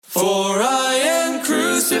For I am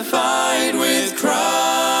crucified with Christ,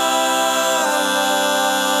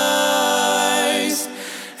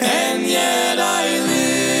 and yet I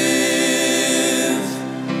live.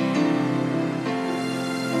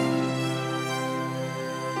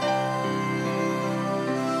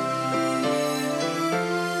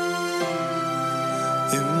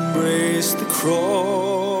 Embrace the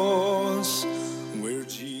cross where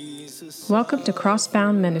Jesus... Welcome to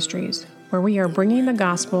Crossbound Ministries, where we are bringing the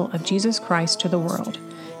gospel of Jesus Christ to the world,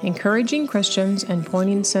 encouraging Christians and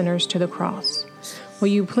pointing sinners to the cross. Will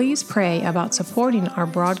you please pray about supporting our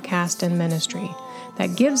broadcast and ministry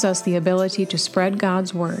that gives us the ability to spread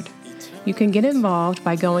God's word? You can get involved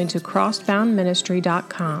by going to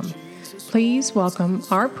crossboundministry.com. Please welcome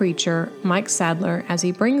our preacher, Mike Sadler, as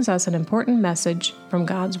he brings us an important message from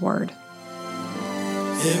God's word.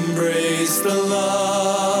 Embrace the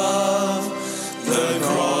love the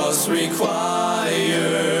cross requires.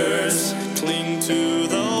 Cling to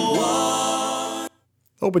the one.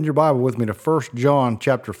 Open your Bible with me to 1 John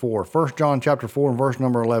chapter 4. 1 John chapter 4 and verse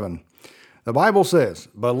number 11. The Bible says,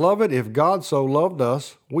 "Beloved, if God so loved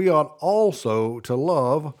us, we ought also to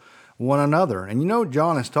love one another." And you know,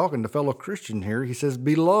 John is talking to fellow Christians here. He says,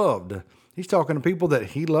 beloved. He's talking to people that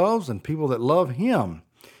he loves and people that love him.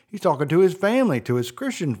 He's talking to his family, to his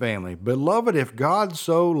Christian family. Beloved, if God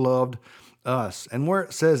so loved us. And where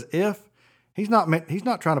it says if, he's not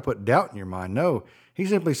trying to put doubt in your mind. No, he's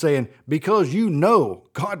simply saying, because you know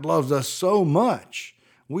God loves us so much,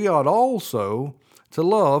 we ought also to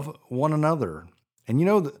love one another. And you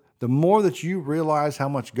know, the more that you realize how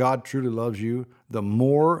much God truly loves you, the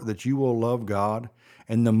more that you will love God.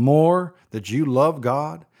 And the more that you love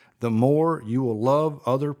God, the more you will love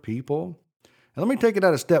other people. And let me take it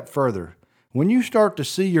out a step further. When you start to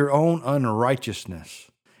see your own unrighteousness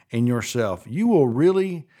in yourself, you will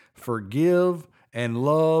really forgive and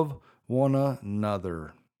love one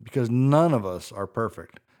another, because none of us are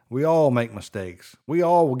perfect. We all make mistakes. We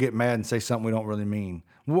all will get mad and say something we don't really mean.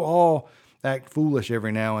 We'll all act foolish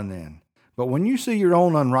every now and then. But when you see your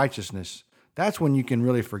own unrighteousness, that's when you can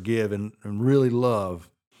really forgive and really love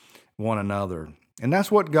one another. And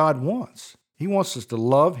that's what God wants. He wants us to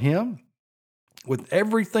love Him with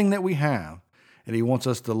everything that we have, and He wants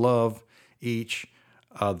us to love each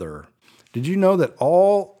other. Did you know that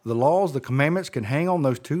all the laws, the commandments can hang on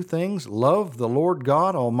those two things? Love the Lord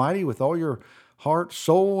God Almighty with all your heart,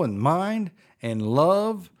 soul, and mind, and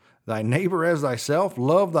love thy neighbor as thyself.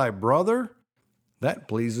 Love thy brother. That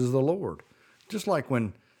pleases the Lord. Just like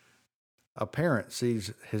when a parent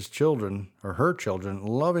sees his children or her children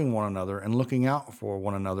loving one another and looking out for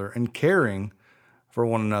one another and caring for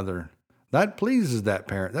one another. That pleases that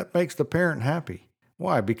parent. That makes the parent happy.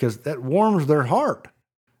 Why? Because that warms their heart.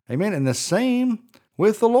 Amen. And the same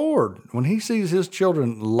with the Lord. When He sees His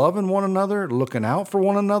children loving one another, looking out for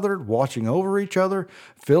one another, watching over each other,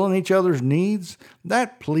 filling each other's needs,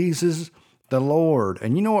 that pleases the Lord.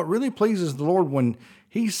 And you know what really pleases the Lord? When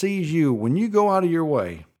He sees you, when you go out of your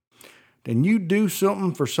way and you do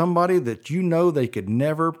something for somebody that you know they could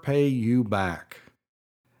never pay you back.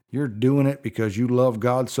 You're doing it because you love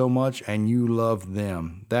God so much and you love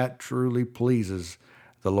them. That truly pleases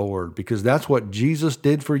the Lord, because that's what Jesus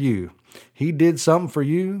did for you. He did something for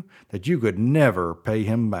you that you could never pay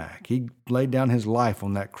Him back. He laid down His life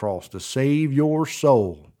on that cross to save your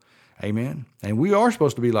soul. Amen. And we are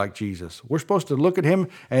supposed to be like Jesus. We're supposed to look at Him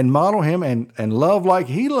and model Him and love like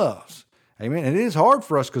He loves. Amen. And it is hard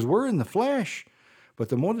for us because we're in the flesh. But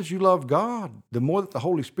the more that you love God, the more that the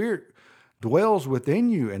Holy Spirit dwells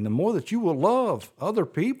within you, and the more that you will love other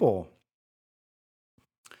people.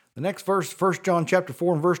 The next verse, 1 John chapter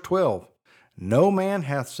 4 and verse 12. No man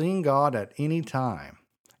hath seen God at any time.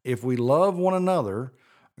 If we love one another,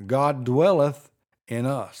 God dwelleth in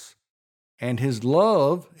us, and His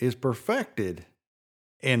love is perfected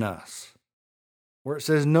in us. Where it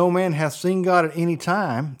says no man hath seen God at any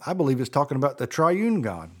time, I believe it's talking about the triune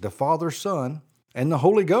God, the Father, Son, and the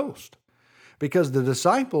Holy Ghost. Because the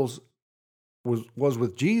disciples was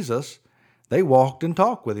with Jesus, they walked and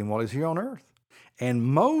talked with Him while He's here on earth. And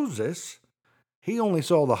Moses, he only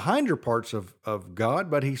saw the hinder parts of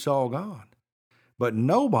God, but he saw God. But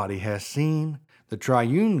nobody has seen the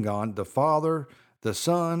triune God, the Father, the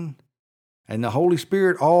Son, and the Holy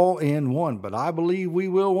Spirit all in one. But I believe we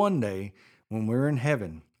will one day when we're in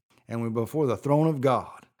heaven and we're before the throne of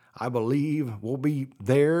God. I believe we'll be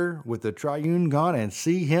there with the triune God and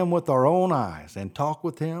see Him with our own eyes and talk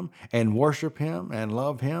with Him and worship Him and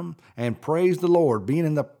love Him and praise the Lord, being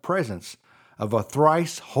in the presence of a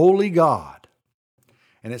thrice holy God.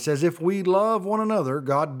 And it says, if we love one another,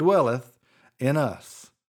 God dwelleth in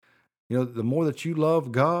us. The more that you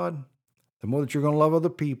love God, the more that you're going to love other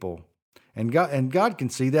people. And God can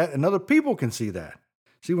see that, and other people can see that.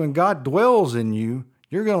 See, when God dwells in you,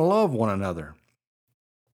 you're going to love one another.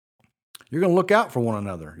 You're going to look out for one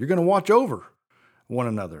another. You're going to watch over one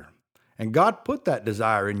another. And God put that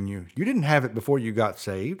desire in you. You didn't have it before you got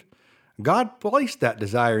saved. God placed that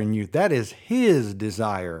desire in you. That is His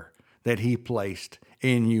desire that He placed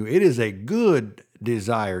in you. It is a good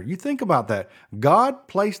desire. You think about that. God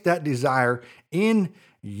placed that desire in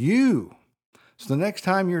you. So the next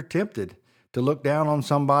time you're tempted to look down on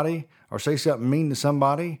somebody or say something mean to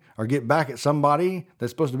somebody or get back at somebody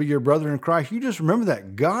that's supposed to be your brother in Christ, you just remember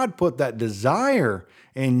that God put that desire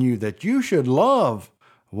in you that you should love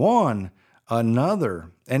one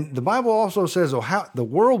another. And the Bible also says, how the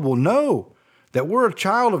world will know that we're a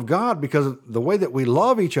child of God because of the way that we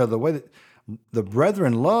love each other, the way that the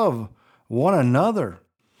brethren love one another.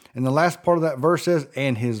 And the last part of that verse says,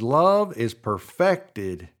 and His love is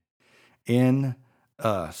perfected in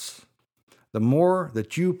us. The more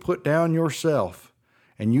that you put down yourself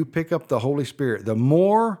and you pick up the Holy Spirit, the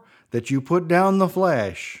more that you put down the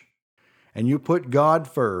flesh and you put God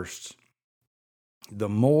first, the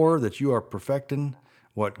more that you are perfecting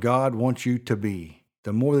what God wants you to be,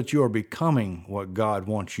 the more that you are becoming what God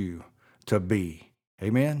wants you to be.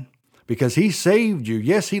 Amen? Because He saved you.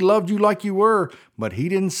 Yes, He loved you like you were, but He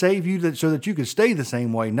didn't save you so that you could stay the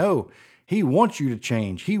same way. No, He wants you to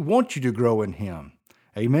change. He wants you to grow in Him.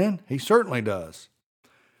 Amen? He certainly does.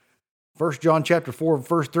 1 John chapter 4,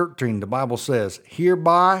 verse 13, the Bible says,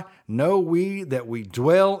 hereby know we that we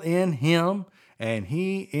dwell in Him, and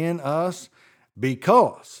He in us,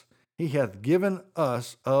 because He hath given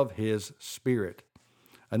us of His Spirit.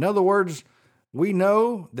 In other words, we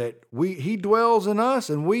know that He dwells in us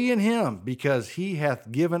and we in Him because He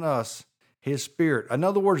hath given us His Spirit. In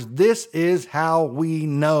other words, this is how we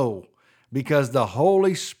know, because the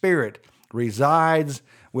Holy Spirit resides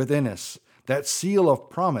within us. That seal of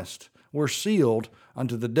promise, we're sealed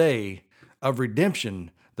unto the day of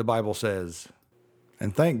redemption, the Bible says.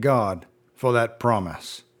 And thank God for that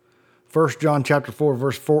promise. 1 John chapter 4,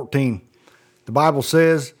 verse 14, the Bible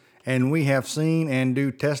says, and we have seen and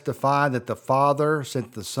do testify that the Father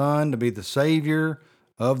sent the Son to be the Savior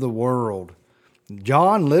of the world.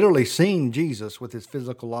 John literally seen Jesus with his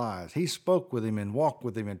physical eyes. He spoke with Him and walked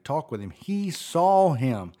with Him and talked with Him. He saw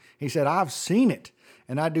Him. He said, I've seen it,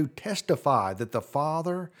 and I do testify that the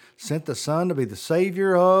Father sent the Son to be the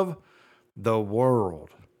Savior of the world.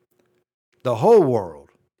 The whole world.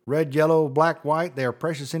 Red, yellow, black, white, they are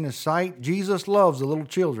precious in His sight. Jesus loves the little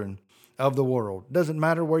children of the world. Doesn't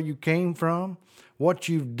matter where you came from, what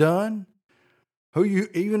you've done,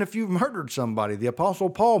 even if you've murdered somebody. The Apostle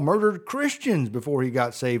Paul murdered Christians before he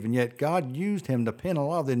got saved, and yet God used him to pen a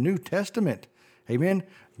lot of the New Testament. Amen.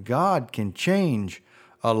 God can change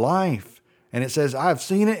a life. And it says, I've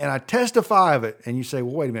seen it and I testify of it. And you say,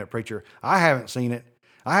 well, wait a minute, preacher. I haven't seen it.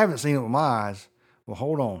 I haven't seen it with my eyes. Well,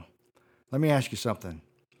 hold on. Let me ask you something.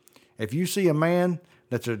 If you see a man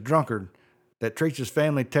that's a drunkard, that treats his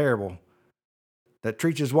family terrible, that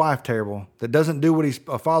treats his wife terrible, that doesn't do what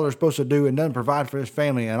a father is supposed to do and doesn't provide for his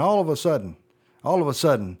family, and all of a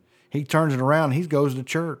sudden, he turns it around and he goes to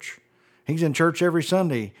church. He's in church every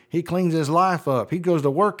Sunday. He cleans his life up. He goes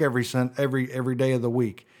to work every day of the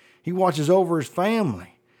week. He watches over his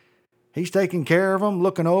family. He's taking care of them,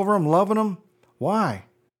 looking over them, loving them. Why?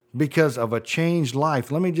 Because of a changed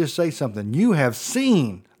life. Let me just say something. You have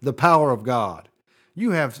seen the power of God.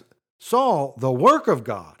 You have saw the work of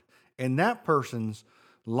God in that person's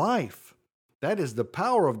life. That is the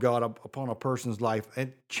power of God upon a person's life.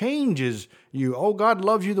 It changes you. Oh, God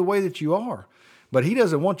loves you the way that you are. But He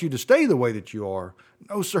doesn't want you to stay the way that you are.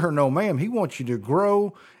 No, sir, no, ma'am. He wants you to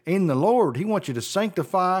grow in the Lord. He wants you to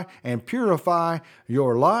sanctify and purify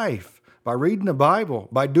your life by reading the Bible,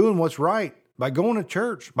 by doing what's right, by going to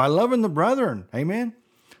church, by loving the brethren. Amen?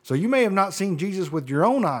 So you may have not seen Jesus with your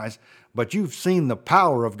own eyes, but you've seen the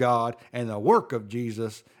power of God and the work of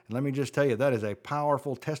Jesus. And let me just tell you, that is a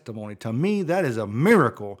powerful testimony. To me, that is a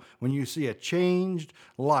miracle when you see a changed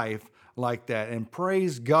life like that. And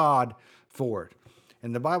praise God for it.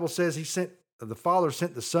 And the Bible says the Father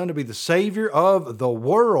sent the Son to be the Savior of the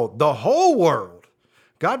world, the whole world.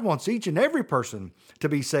 God wants each and every person to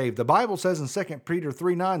be saved. The Bible says in 2 Peter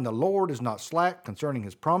 3:9, the Lord is not slack concerning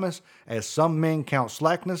His promise, as some men count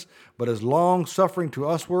slackness, but is long suffering to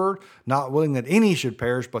usward, not willing that any should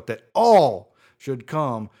perish, but that all should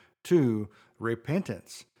come to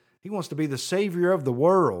repentance. He wants to be the Savior of the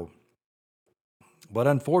world. But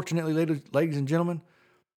unfortunately, ladies and gentlemen,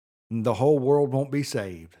 the whole world won't be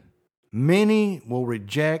saved. Many will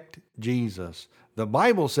reject Jesus. The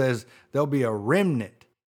Bible says there'll be a remnant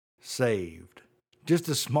saved. Just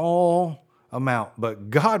a small amount. But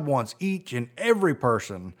God wants each and every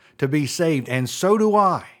person to be saved. And so do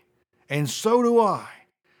I. And so do I.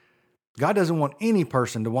 God doesn't want any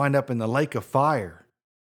person to wind up in the lake of fire,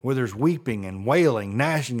 where there's weeping and wailing,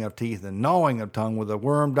 gnashing of teeth and gnawing of tongue, where the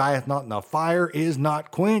worm dieth not and the fire is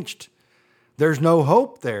not quenched. There's no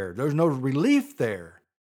hope there. There's no relief there.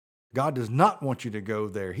 God does not want you to go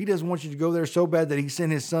there. He doesn't want you to go there so bad that he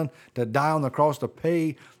sent his son to die on the cross to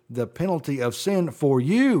pay the penalty of sin for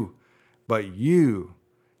you. But you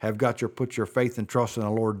have got to put your faith and trust in the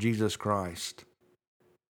Lord Jesus Christ.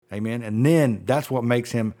 Amen. And then that's what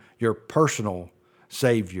makes him your personal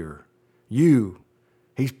Savior.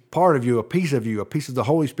 He's part of you, a piece of you, a piece of the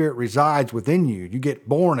Holy Spirit resides within you. You get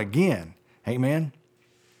born again. Amen.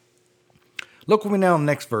 Look with me now in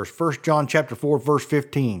the next verse, 1 John chapter 4, verse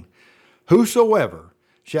 15. Whosoever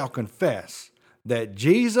shall confess that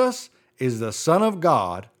Jesus is the Son of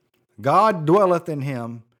God, God dwelleth in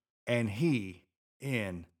him, and he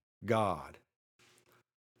in God.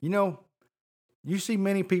 You know, you see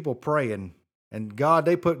many people praying, and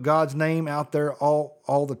they put God's name out there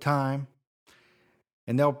all the time,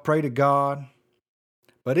 and they'll pray to God.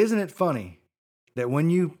 But isn't it funny that when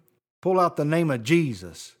you pull out the name of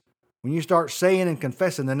Jesus, when you start saying and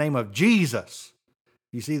confessing the name of Jesus,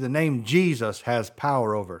 you see the name Jesus has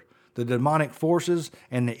power over it. The demonic forces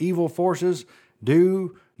and the evil forces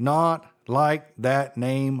do not like that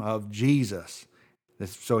name of Jesus.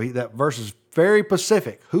 So that verse is very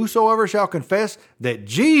specific. Whosoever shall confess that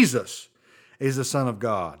Jesus is the Son of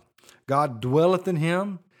God, God dwelleth in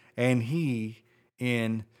him, and he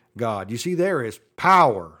in God. You see, there is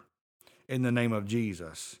power in the name of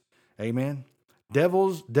Jesus. Amen.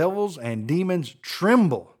 Devils and demons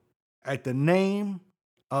tremble at the name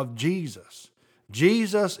of Jesus.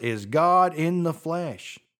 Jesus is God in the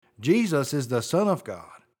flesh. Jesus is the Son of God.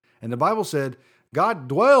 And the Bible said God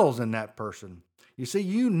dwells in that person. You see,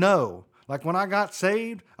 like when I got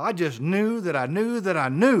saved, I just knew that I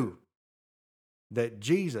knew that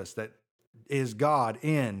Jesus, that is God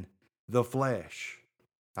in the flesh.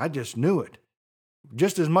 I just knew it.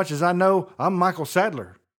 Just as much as I know I'm Michael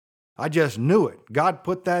Sadler. I just knew it. God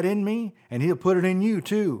put that in me, and he'll put it in you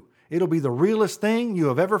too. It'll be the realest thing you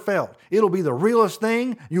have ever felt. It'll be the realest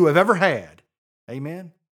thing you have ever had.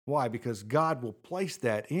 Amen? Why? Because God will place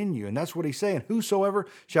that in you. And that's what he's saying. Whosoever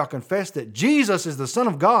shall confess that Jesus is the Son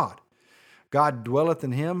of God, God dwelleth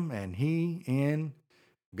in him, and he in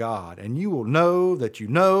God. And you will know that you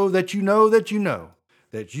know that you know that you know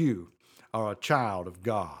that you are a child of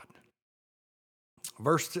God.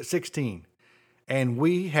 Verse 16. And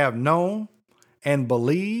we have known and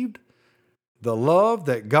believed the love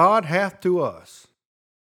that God hath to us.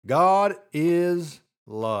 God is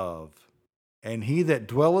love. And he that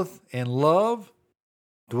dwelleth in love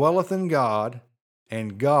dwelleth in God,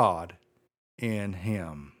 and God in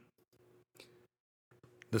him.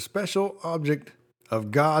 The special object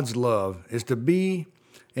of God's love is to be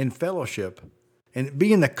in fellowship and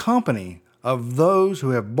be in the company of those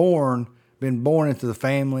who have been born into the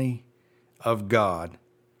family of God.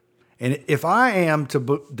 And if I am to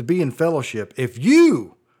be in fellowship, if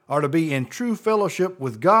you are to be in true fellowship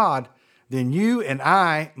with God, then you and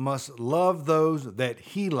I must love those that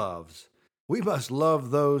he loves. We must love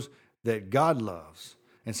those that God loves.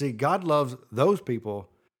 And see, God loves those people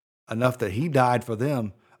enough that he died for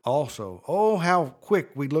them also. Oh, how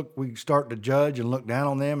quick we start to judge and look down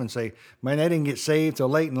on them and say, man, they didn't get saved till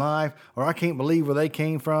late in life, or I can't believe where they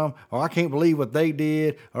came from, or I can't believe what they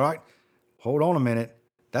did. All right, hold on a minute.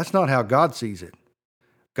 That's not how God sees it.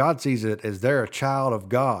 God sees it as they're a child of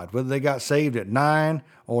God, whether they got saved at 9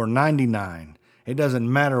 or 99. It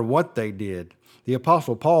doesn't matter what they did. The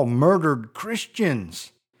Apostle Paul murdered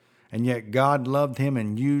Christians, and yet God loved him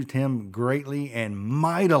and used him greatly and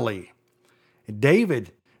mightily.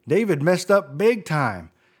 David messed up big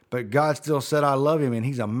time, but God still said, I love him, and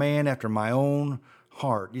he's a man after my own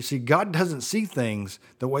heart. You see, God doesn't see things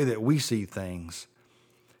the way that we see things.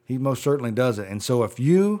 He most certainly doesn't. And so if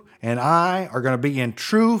you and I are going to be in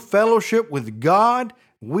true fellowship with God,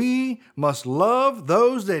 we must love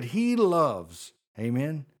those that he loves.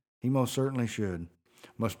 Amen? He most certainly should.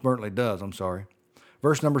 Most certainly does,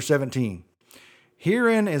 Verse number 17.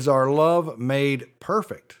 Herein is our love made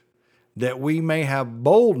perfect, that we may have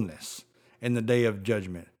boldness in the day of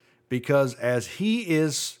judgment, because as he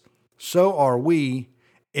is, so are we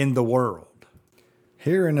in the world.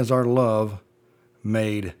 Herein is our love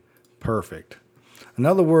made perfect. In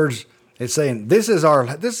other words, it's saying this is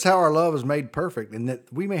how our love is made perfect, and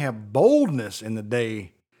that we may have boldness in the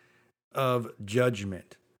day of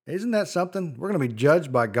judgment. Isn't that something? We're going to be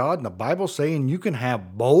judged by God, and the Bible's saying you can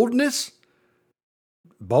have boldness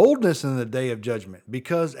in the day of judgment,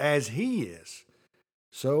 because as He is,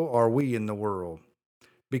 so are we in the world.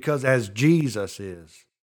 Because as Jesus is.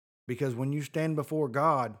 Because when you stand before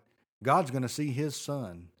God, God's going to see His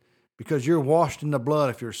Son. Because you're washed in the blood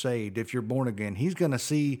if you're saved, if you're born again. He's going to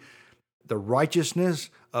see the righteousness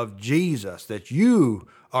of Jesus, that you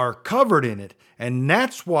are covered in it. And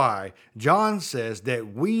that's why John says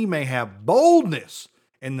that we may have boldness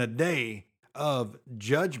in the day of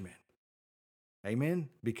judgment. Amen?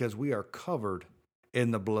 Because we are covered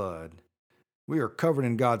in the blood. We are covered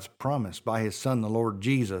in God's promise by His Son, the Lord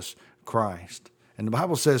Jesus Christ. And the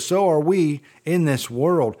Bible says, so are we in this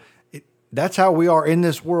world. That's how we are in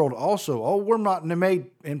this world also. Oh, we're not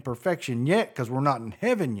made in perfection yet because we're not in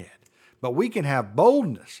heaven yet. But we can have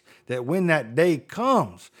boldness that when that day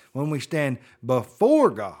comes, when we stand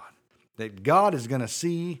before God, that God is going to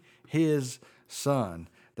see His Son.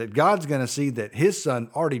 That God's going to see that His Son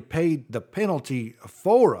already paid the penalty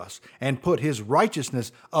for us and put His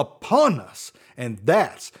righteousness upon us. And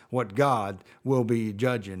that's what God will be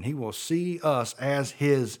judging. He will see us as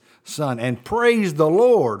His Son. And praise the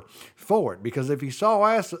Lord for it. Because if He saw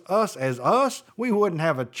us as us, we wouldn't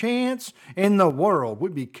have a chance in the world.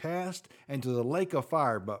 We'd be cast into the lake of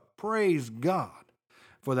fire. But praise God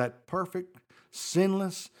for that perfect,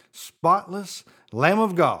 sinless, spotless Lamb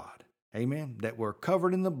of God. Amen. That we're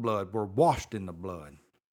covered in the blood. We're washed in the blood.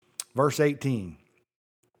 Verse 18.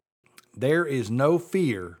 There is no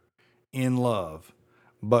fear in love,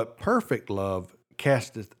 but perfect love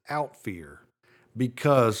casteth out fear,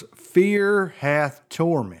 because fear hath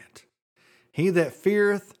torment. He that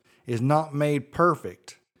feareth is not made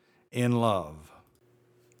perfect in love.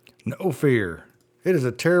 No fear. It is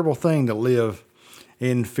a terrible thing to live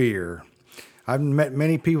in fear. I've met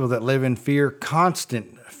many people that live in fear,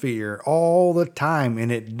 constant fear, all the time,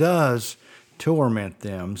 and it does torment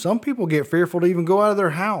them. Some people get fearful to even go out of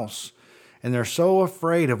their house, and they're so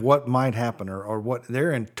afraid of what might happen or what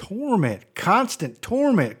they're in torment, constant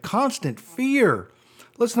fear.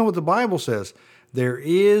 Listen to what the Bible says. There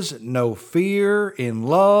is no fear in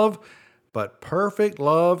love, but perfect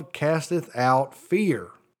love casteth out fear.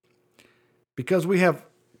 Because we have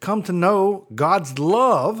come to know God's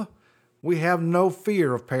love, we have no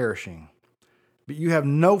fear of perishing. But you have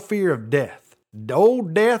no fear of death.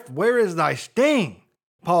 Old death, where is thy sting?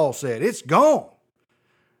 Paul said, it's gone.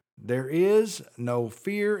 There is no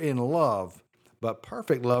fear in love, but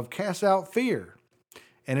perfect love casts out fear.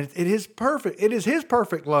 And it is perfect. It is His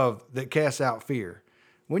perfect love that casts out fear.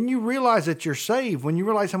 When you realize that you're saved, when you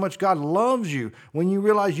realize how much God loves you, when you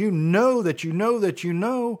realize you know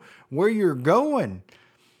where you're going.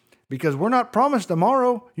 Because we're not promised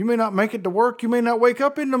tomorrow. You may not make it to work. You may not wake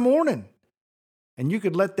up in the morning. And you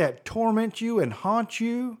could let that torment you and haunt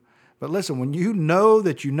you. But listen, when you know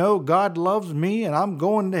that you know God loves me and I'm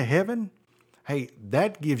going to heaven, hey,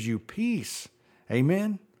 that gives you peace.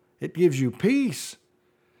 Amen? It gives you peace.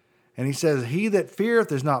 And He says, he that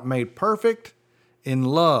feareth is not made perfect in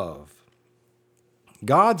love.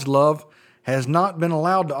 God's love has not been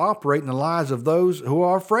allowed to operate in the lives of those who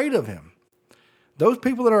are afraid of Him. Those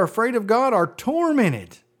people that are afraid of God are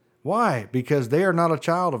tormented. Why? Because they are not a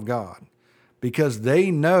child of God. Because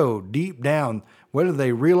they know deep down, whether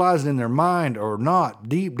they realize it in their mind or not,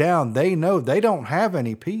 deep down, they know they don't have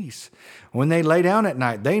any peace. When they lay down at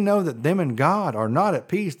night, they know that them and God are not at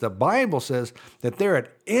peace. The Bible says that they're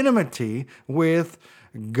at enmity with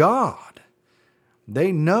God.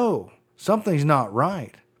 They know something's not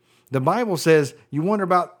right. The Bible says, you wonder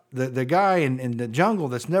about the guy in the jungle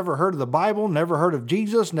that's never heard of the Bible, never heard of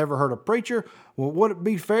Jesus, never heard of preacher. Well, would it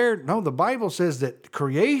be fair? No, the Bible says that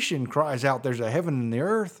creation cries out, there's a heaven and the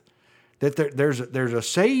earth, that there's a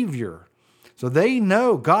Savior. So they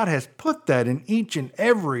know God has put that in each and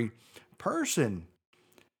every person.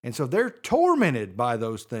 And so they're tormented by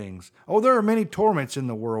those things. Oh, there are many torments in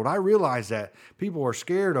the world. I realize that. People are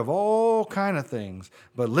scared of all kind of things.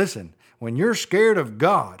 But listen, when you're scared of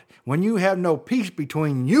God, when you have no peace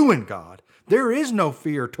between you and God, there is no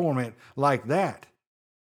fear, torment like that.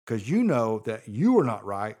 Because you know that you are not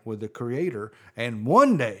right with the Creator. And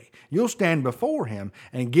one day you'll stand before Him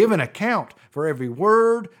and give an account for every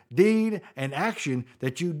word, deed, and action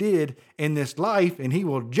that you did in this life. And He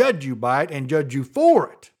will judge you by it and judge you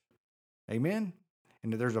for it. Amen?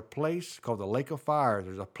 And there's a place called the lake of fire.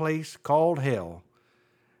 There's a place called hell.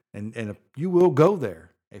 And you will go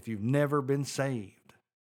there if you've never been saved.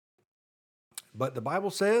 But the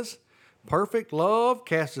Bible says, perfect love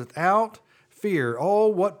casteth out fear. Oh,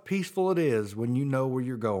 what peaceful it is when you know where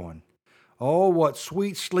you're going. Oh, what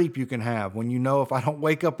sweet sleep you can have when you know if I don't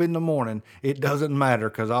wake up in the morning, it doesn't matter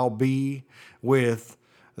because I'll be with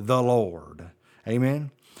the Lord. Amen.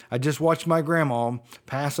 I just watched my grandma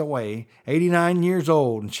pass away, 89 years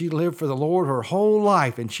old, and she lived for the Lord her whole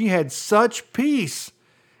life, and she had such peace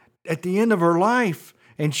at the end of her life,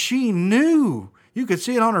 and she knew, you could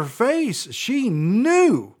see it on her face, she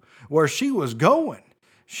knew where she was going.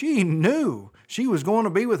 She knew she was going to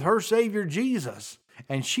be with her Savior Jesus,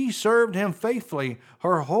 and she served Him faithfully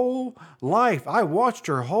her whole life. I watched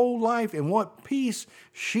her whole life and what peace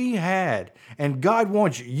she had. And God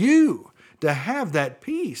wants you to have that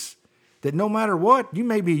peace, that no matter what, you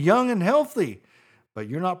may be young and healthy, but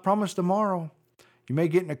you're not promised tomorrow. You may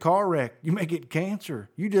get in a car wreck. You may get cancer.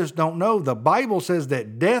 You just don't know. The Bible says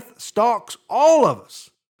that death stalks all of us.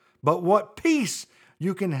 But what peace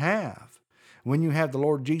you can have when you have the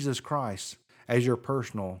Lord Jesus Christ as your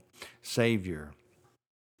personal Savior.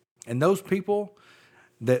 And those people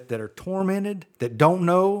that are tormented, that don't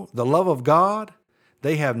know the love of God,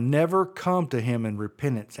 they have never come to Him in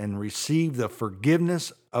repentance and received the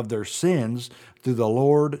forgiveness of their sins through the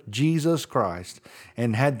Lord Jesus Christ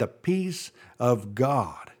and had the peace of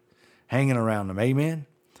God hanging around them. Amen?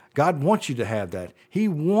 God wants you to have that. He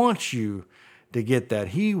wants you to get that.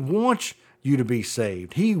 He wants you to be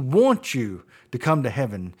saved. He wants you to come to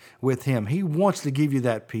heaven with Him. He wants to give you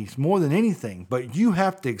that peace more than anything, but you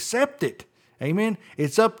have to accept it. Amen?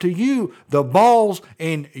 It's up to you. The ball's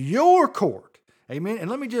in your court. Amen? And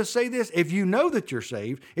let me just say this. If you know that you're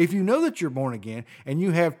saved, if you know that you're born again, and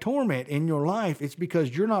you have torment in your life, it's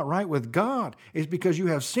because you're not right with God. It's because you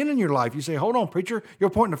have sin in your life. You say, hold on, preacher, you're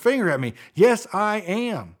pointing a finger at me. Yes, I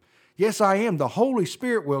am. Yes, I am. The Holy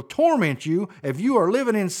Spirit will torment you if you are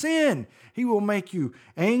living in sin. He will make you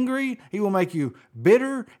angry. He will make you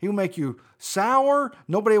bitter. He will make you sour.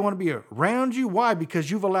 Nobody will want to be around you. Why? Because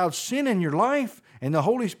you've allowed sin in your life. And the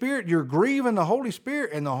Holy Spirit, you're grieving the Holy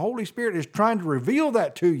Spirit. And the Holy Spirit is trying to reveal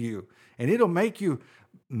that to you. And it'll make you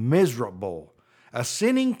miserable. A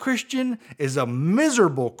sinning Christian is a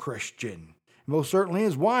miserable Christian. Most certainly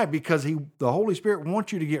is. Why? Because the Holy Spirit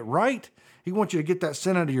wants you to get right. He wants you to get that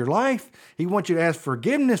sin out of your life. He wants you to ask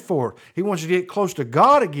forgiveness for it. He wants you to get close to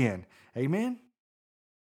God again. Amen?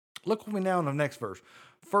 Look with me now in the next verse.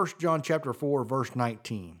 1 John chapter 4, verse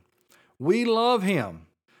 19. We love Him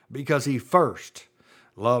because He first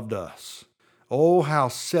loved us. Oh, how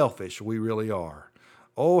selfish we really are.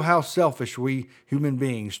 Oh, how selfish we human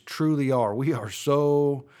beings truly are. We are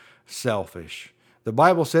so selfish. The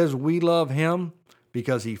Bible says we love Him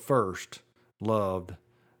because He first loved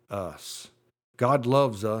us. God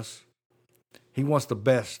loves us. He wants the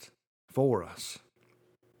best for us.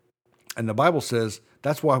 And the Bible says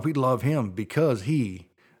that's why we love Him, because He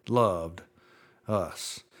loved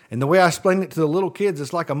us. And the way I explain it to the little kids,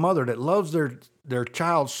 it's like a mother that loves their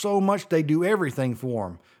child so much they do everything for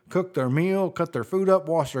them. Cook their meal, cut their food up,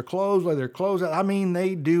 wash their clothes, lay their clothes out. I mean,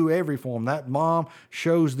 they do everything for them. That mom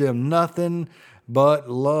shows them nothing but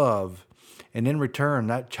love. And in return,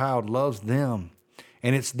 that child loves them.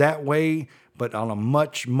 And it's that way, but on a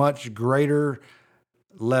much, much greater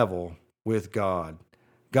level with God.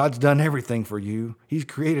 God's done everything for you. He's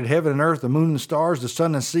created heaven and earth, the moon and stars, the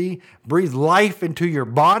sun and sea, breathed life into your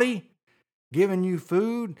body, given you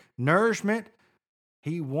food, nourishment.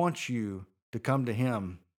 He wants you to come to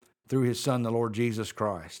Him through His Son, the Lord Jesus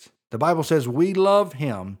Christ. The Bible says we love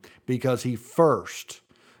Him because He first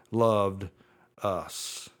loved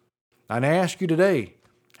us. And I ask you today,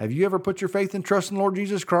 have you ever put your faith and trust in the Lord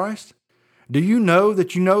Jesus Christ? Do you know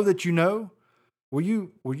that you know that you know? Were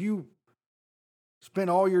you spend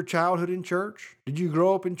all your childhood in church? Did you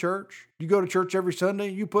grow up in church? You go to church every Sunday?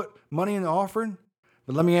 You put money in the offering?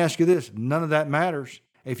 But let me ask you this, none of that matters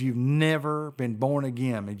if you've never been born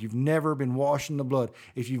again, if you've never been washed in the blood,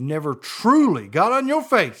 if you've never truly got on your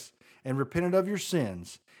face and repented of your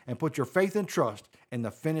sins and put your faith and trust in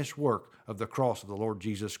the finished work of the cross of the Lord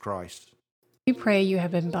Jesus Christ. We pray you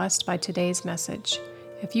have been blessed by today's message.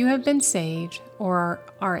 If you have been saved or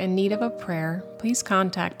are in need of a prayer, please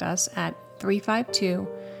contact us at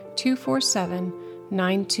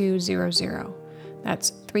 352-247-9200.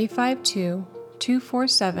 That's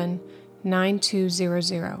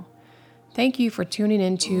 352-247-9200. Thank you for tuning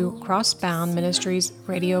into Crossbound Ministries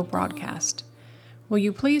radio broadcast. Will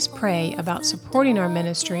you please pray about supporting our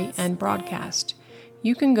ministry and broadcast?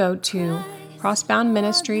 You can go to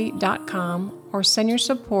crossboundministry.com or send your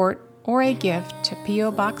support or a gift to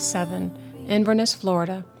P.O. Box 7, Inverness,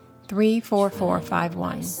 Florida,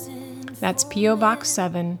 34451. That's P.O. Box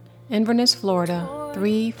 7, Inverness, Florida,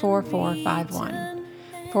 34451.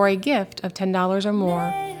 For a gift of $10 or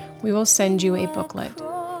more, we will send you a booklet.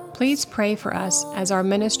 Please pray for us as our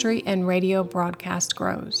ministry and radio broadcast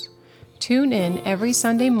grows. Tune in every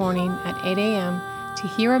Sunday morning at 8 a.m. to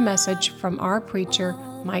hear a message from our preacher,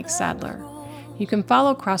 Mike Sadler. You can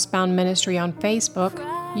follow Crossbound Ministry on Facebook,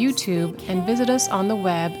 YouTube, and visit us on the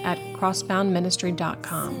web at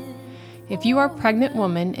crossboundministry.com. If you are a pregnant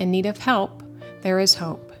woman in need of help, there is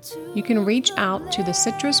hope. You can reach out to the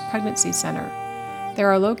Citrus Pregnancy Center.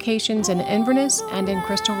 There are locations in Inverness and in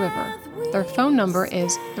Crystal River. Their phone number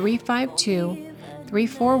is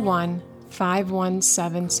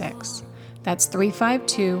 352-341-5176. That's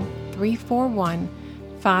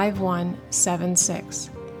 352-341-5176.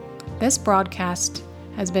 This broadcast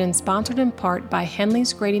has been sponsored in part by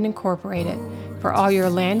Henley's Grading Incorporated for all your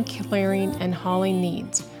land clearing and hauling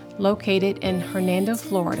needs, located in Hernando,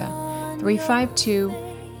 Florida,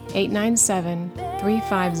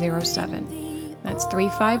 352-897-3507. That's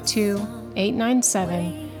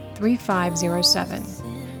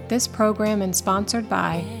 352-897-3507. This program is sponsored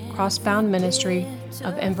by Crossbound Ministry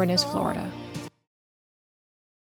of Inverness, Florida.